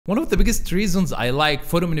One of the biggest reasons I like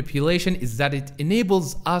photo manipulation is that it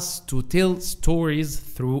enables us to tell stories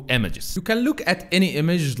through images. You can look at any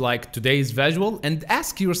image like today's visual and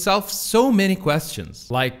ask yourself so many questions,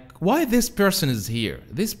 like why this person is here?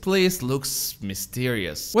 This place looks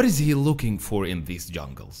mysterious. What is he looking for in these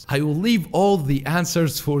jungles? I will leave all the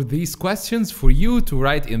answers for these questions for you to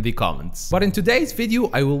write in the comments. But in today's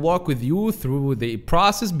video, I will walk with you through the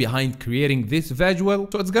process behind creating this visual.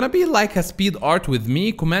 So it's gonna be like a speed art with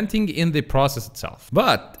me commenting in the process itself.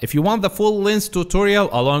 But if you want the full length tutorial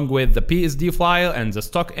along with the PSD file and the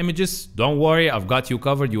stock images, don't worry, I've got you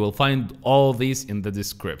covered. You will find all these in the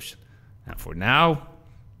description. And for now,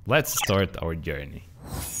 let's start our journey.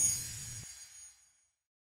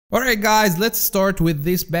 Alright guys, let's start with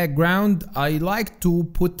this background. I like to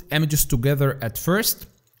put images together at first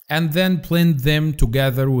and then blend them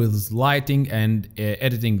together with lighting and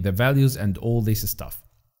editing the values and all this stuff.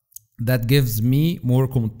 That gives me more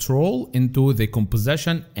control into the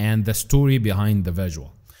composition and the story behind the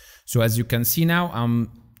visual. So as you can see now, I'm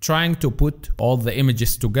trying to put all the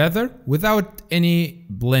images together without any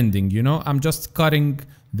blending, you know, I'm just cutting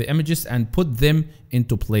the images and put them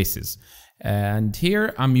into places. And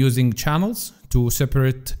here I'm using channels to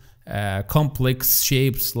separate complex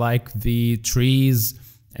shapes like the trees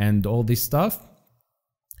and all this stuff.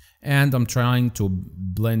 And I'm trying to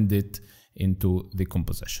blend it into the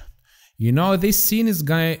composition. You know, this scene is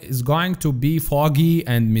going to be foggy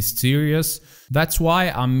and mysterious. That's why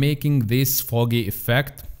I'm making this foggy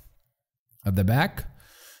effect at the back.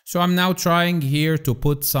 So I'm now trying here to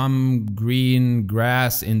put some green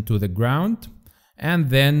grass into the ground and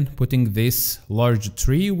then putting this large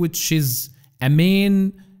tree, which is a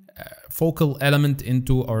main focal element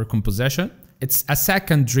into our composition. It's a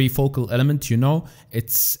secondary focal element, you know,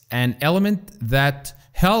 it's an element that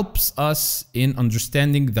helps us in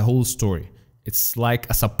understanding the whole story. It's like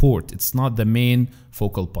a support, it's not the main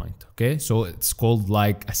focal point, okay? So it's called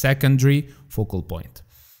like a secondary focal point.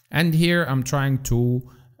 And here I'm trying to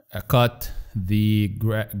cut the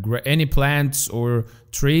any plants or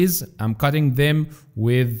trees. I'm cutting them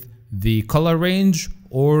with the color range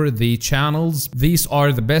or the channels. These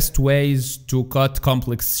are the best ways to cut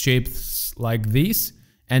complex shapes like these,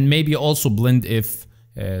 and maybe also blend if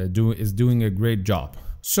is doing a great job.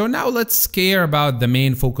 So now let's care about the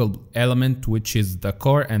main focal element, which is the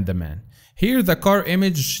car and the man. Here the car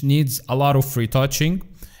image needs a lot of retouching,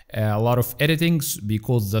 a lot of editing,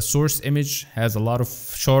 because the source image has a lot of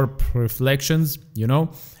sharp reflections, you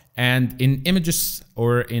know, and in images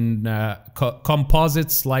or in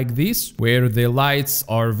composites like this, where the lights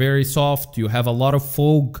are very soft, you have a lot of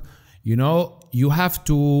fog, you know, you have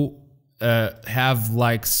to have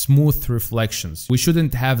like smooth reflections. We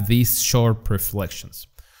shouldn't have these sharp reflections.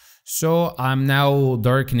 So I'm now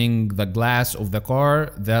darkening the glass of the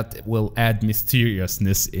car. That will add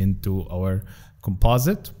mysteriousness into our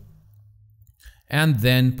composite, and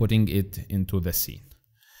then putting it into the scene.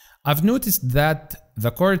 I've noticed that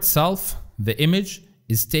the car itself, the image,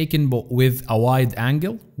 is taken with a wide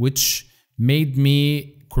angle, which made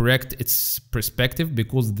me correct its perspective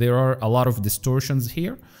because there are a lot of distortions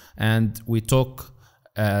here, and we talk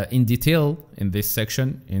in detail in this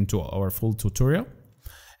section into our full tutorial.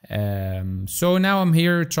 So now I'm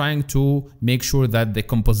here trying to make sure that the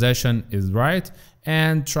composition is right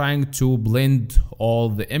and trying to blend all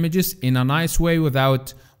the images in a nice way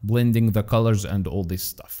without blending the colors and all this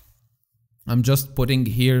stuff. I'm just putting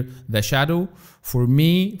here the shadow for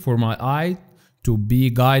me, for my eye to be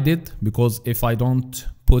guided, because if I don't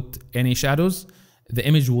put any shadows, the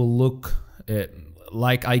image will look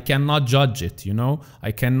like I cannot judge it, you know,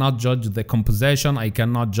 I cannot judge the composition, I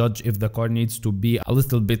cannot judge if the car needs to be a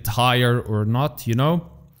little bit higher or not, you know.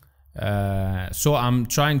 So I'm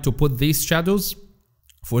trying to put these shadows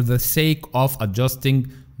for the sake of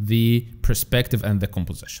adjusting the perspective and the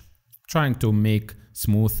composition. Trying to make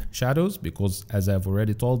smooth shadows because, as I've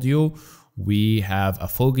already told you, we have a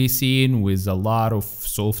foggy scene with a lot of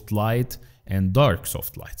soft light and dark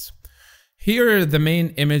soft lights. Here the main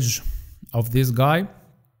image of this guy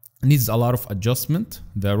needs a lot of adjustment,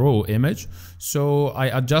 the raw image. So I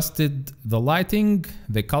adjusted the lighting,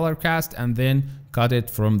 the color cast, and then cut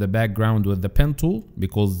it from the background with the pen tool,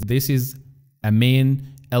 because this is a main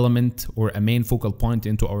element or a main focal point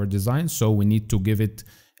into our design. So we need to give it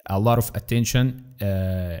a lot of attention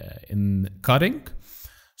in cutting.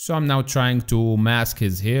 So I'm now trying to mask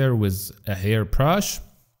his hair with a hair brush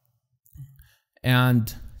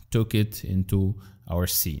and took it into our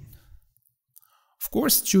scene. Of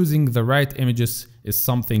course, choosing the right images is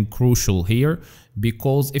something crucial here,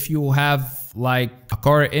 because if you have like a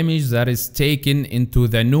car image that is taken into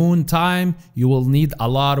the noon time, you will need a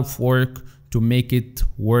lot of work to make it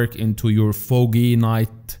work into your foggy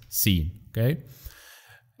night scene. Okay,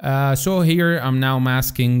 so here I'm now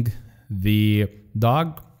masking the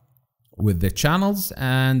dog with the channels,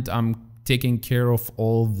 and I'm taking care of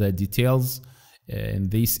all the details in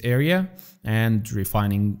this area and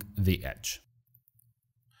refining the edge.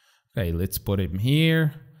 Okay, let's put him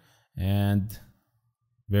here, and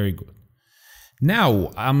very good.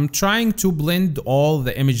 Now I'm trying to blend all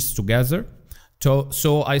the images together.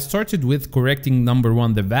 So I started with correcting number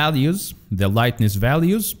one, the values, the lightness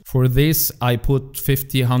values. For this, I put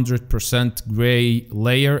 100% gray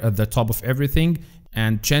layer at the top of everything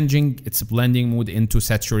and changing its blending mode into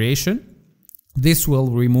saturation. This will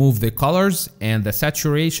remove the colors and the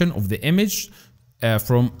saturation of the image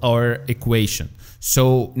from our equation.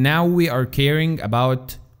 So now we are caring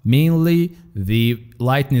about mainly the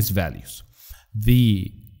lightness values.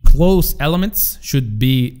 The close elements should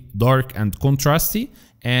be dark and contrasty,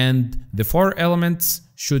 and the far elements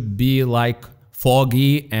should be like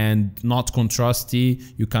foggy and not contrasty.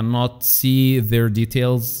 You cannot see their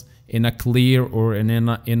details in a clear or in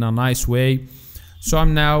a nice way. So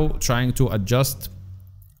I'm now trying to adjust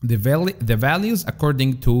the values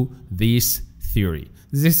according to this theory.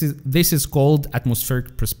 This is called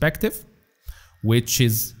atmospheric perspective, which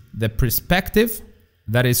is the perspective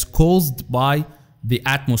that is caused by the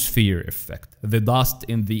atmosphere effect, the dust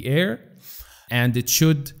in the air, and it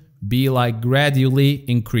should be like gradually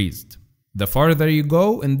increased. The farther you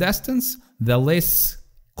go in distance, the less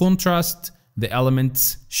contrast the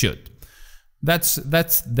elements should. That's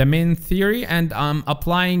the main theory, and I'm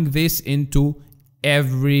applying this into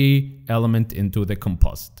every element into the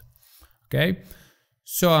composite. Okay,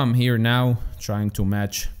 so I'm here now trying to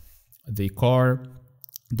match the car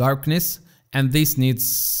darkness, and this needs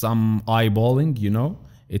some eyeballing, you know.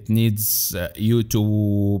 It needs you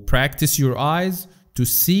to practice your eyes to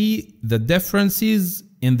see the differences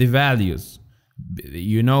in the values,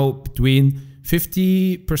 you know, between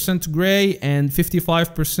 50% gray and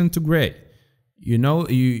 55% gray. You know,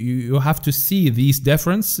 you have to see these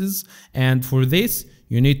differences, and for this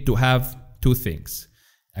you need to have two things: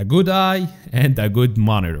 a good eye and a good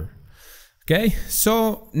monitor. Okay,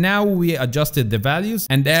 so now we adjusted the values,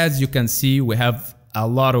 and as you can see, we have a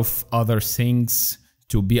lot of other things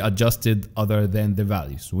to be adjusted other than the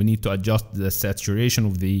values. We need to adjust the saturation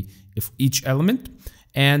of each element,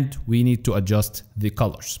 and we need to adjust the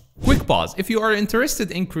colors. Quick pause. If you are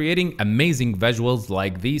interested in creating amazing visuals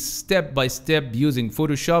like these step by step using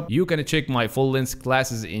Photoshop, you can check my full-length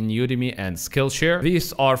classes in Udemy and Skillshare.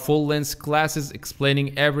 These are full-length classes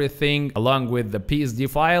explaining everything along with the PSD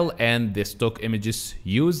file and the stock images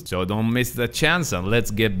used. So don't miss the chance, and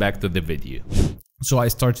let's get back to the video. So I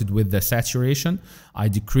started with the saturation. I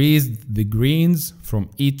decreased the greens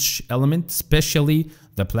from each element, especially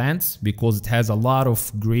the plants, because it has a lot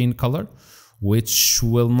of green color, which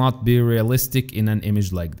will not be realistic in an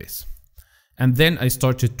image like this. And then I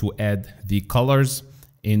started to add the colors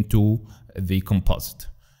into the composite.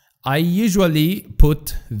 I usually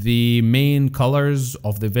put the main colors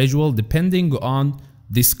of the visual depending on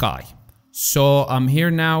the sky. So I'm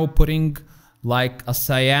here now putting like a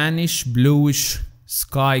cyanish bluish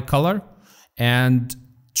sky color, and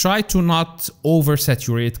try to not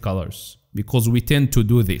oversaturate colors, because we tend to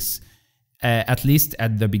do this. At least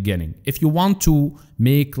at the beginning. If you want to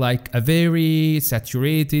make like a very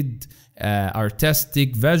saturated,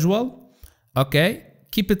 artistic visual, okay,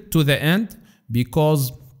 keep it to the end,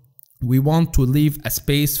 because we want to leave a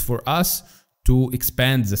space for us to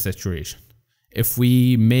expand the saturation. If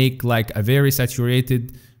we make like a very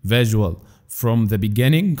saturated visual from the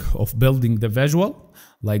beginning of building the visual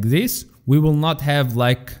like this, we will not have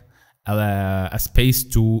like a space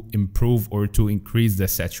to improve or to increase the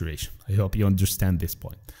saturation. I hope you understand this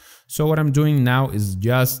point. So what I'm doing now is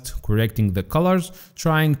just correcting the colors,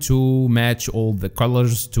 trying to match all the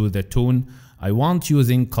colors to the tone I want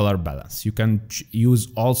using color balance. You can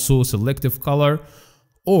use also selective color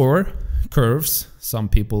or curves. Some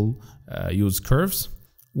people use curves.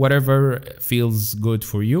 Whatever feels good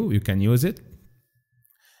for you, you can use it.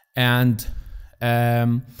 And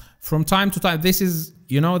from time to time, this is,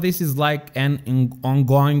 you know, this is like an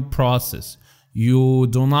ongoing process. You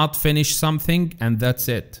do not finish something and that's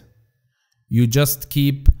it. You just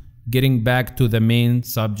keep getting back to the main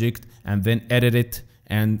subject and then edit it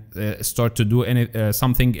and start to do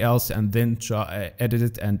something else and then edit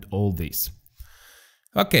it and all this.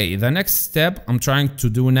 Okay, the next step I'm trying to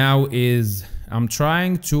do now is I'm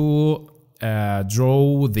trying to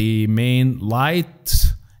draw the main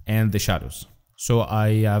light and the shadows. So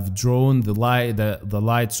I have drawn the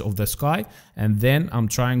lights of the sky, and then I'm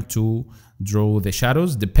trying to draw the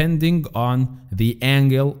shadows depending on the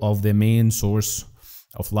angle of the main source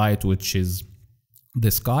of light, which is the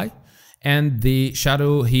sky. And the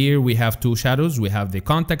shadow here, we have two shadows. We have the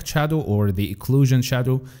contact shadow or the occlusion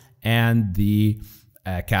shadow and the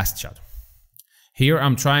cast shadow. Here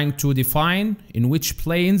I'm trying to define in which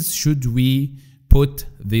planes should we put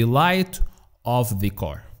the light of the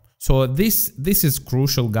car. So this is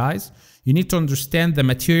crucial, guys. You need to understand the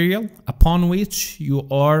material upon which you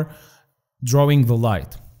are drawing the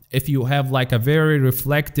light. If you have like a very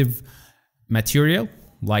reflective material,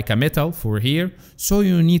 like a metal for here, so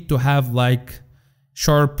you need to have like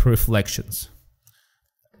sharp reflections.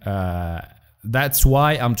 That's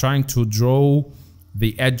why I'm trying to draw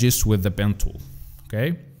the edges with the pen tool.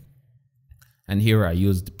 Okay, and here I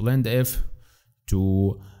used blend F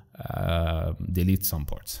to delete some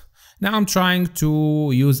parts. Now I'm trying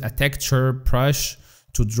to use a texture brush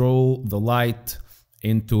to draw the light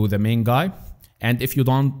into the main guy. And if you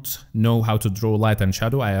don't know how to draw light and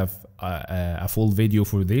shadow, I have a full video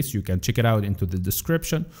for this. You can check it out into the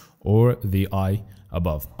description or the eye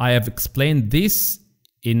above. I have explained this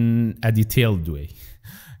in a detailed way.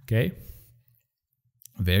 Okay,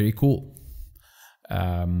 very cool.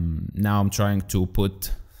 Now I'm trying to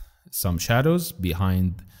put some shadows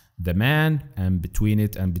behind the man and between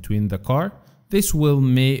it and between the car. This will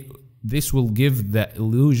give the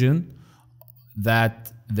illusion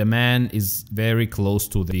that the man is very close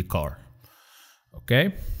to the car.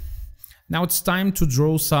 Okay, now it's time to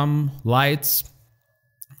draw some lights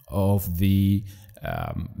of the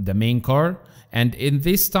main car, and in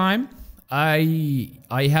this time I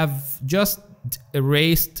have just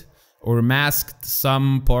erased or masked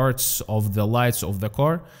some parts of the lights of the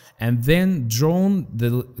car, and then drawn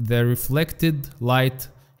the reflected light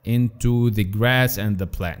into the grass and the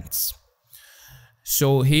plants.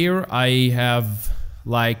 So here I have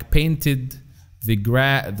like painted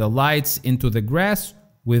the lights into the grass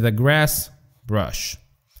with a grass brush,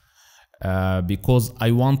 because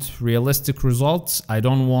I want realistic results. I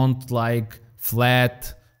don't want like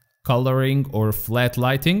flat coloring or flat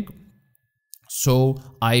lighting. So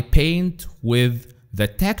I paint with the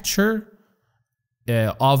texture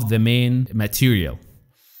of the main material.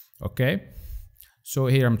 Okay, so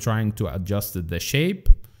here I'm trying to adjust the shape,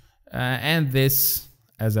 and this,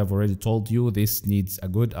 as I've already told you, this needs a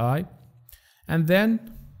good eye. And then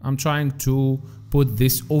I'm trying to put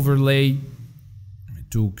this overlay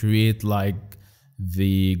to create like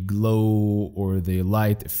the glow or the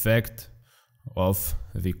light effect of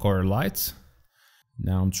the car lights.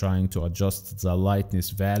 Now I'm trying to adjust the lightness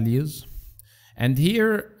values. And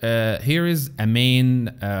here is a main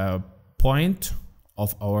point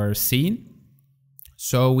of our scene.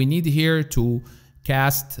 So we need here to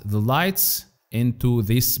cast the lights into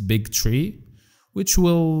this big tree, which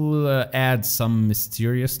will add some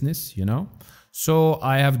mysteriousness, you know. So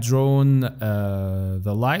I have drawn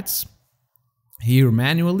the lights here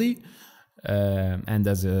manually. And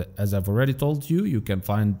as I've already told you, you can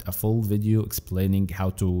find a full video explaining how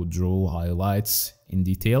to draw highlights in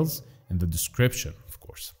details in the description, of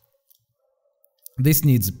course. This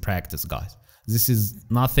needs practice, guys. This is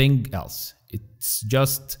nothing else. It's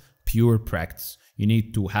just pure practice. You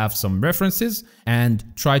need to have some references and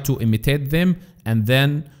try to imitate them, and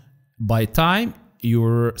then by time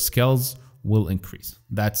your skills will increase.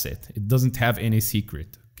 That's it. It doesn't have any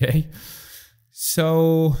secret, okay?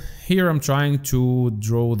 So here I'm trying to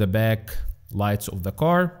draw the back lights of the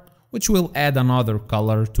car, which will add another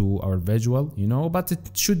color to our visual, you know, but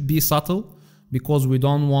it should be subtle because we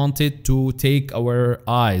don't want it to take our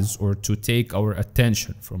eyes or to take our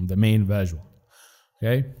attention from the main visual.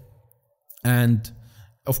 Okay, and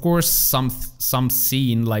of course some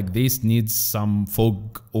scene like this needs some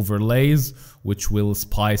fog overlays, which will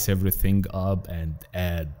spice everything up and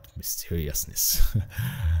add mysteriousness.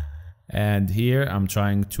 And here I'm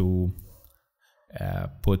trying to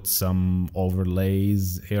put some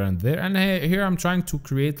overlays here and there, and here I'm trying to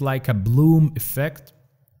create like a bloom effect,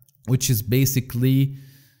 which is basically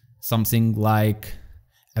something like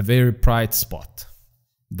a very bright spot.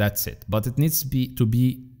 That's it, but it needs to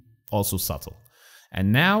be also subtle.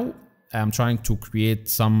 And now I'm trying to create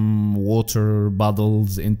some water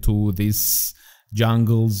bubbles into these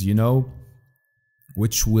jungles, you know,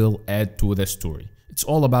 which will add to the story. It's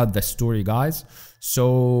all about the story, guys.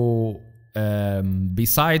 So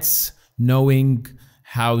besides knowing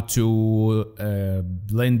how to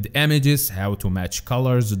blend images, how to match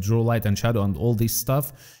colors, draw light and shadow and all this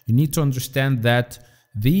stuff, you need to understand that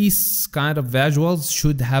these kind of visuals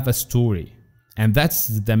should have a story, and that's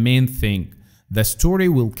the main thing. The story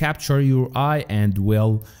will capture your eye and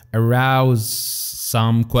will arouse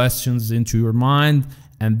some questions into your mind,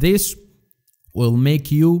 and this will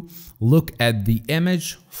make you look at the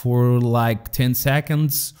image for like 10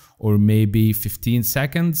 seconds or maybe 15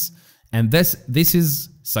 seconds. And this is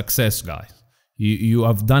success, guys. You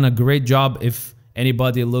have done a great job if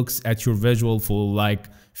anybody looks at your visual for like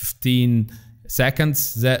 15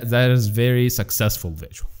 seconds. That is very successful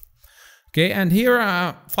visual. Okay, and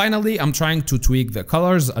here finally I'm trying to tweak the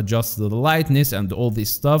colors, adjust the lightness and all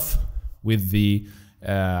this stuff with the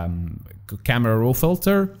camera raw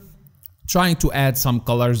filter, trying to add some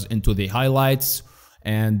colors into the highlights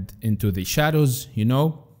and into the shadows, you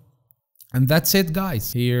know. And that's it,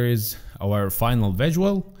 guys. Here is our final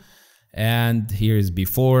visual, and here is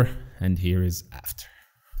before and here is after.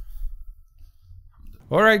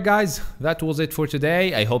 Alright guys, that was it for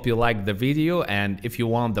today. I hope you liked the video, and if you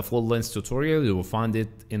want the full length tutorial, you will find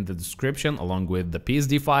it in the description along with the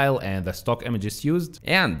PSD file and the stock images used.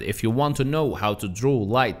 And if you want to know how to draw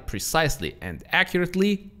light precisely and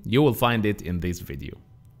accurately, you will find it in this video.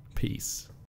 Peace.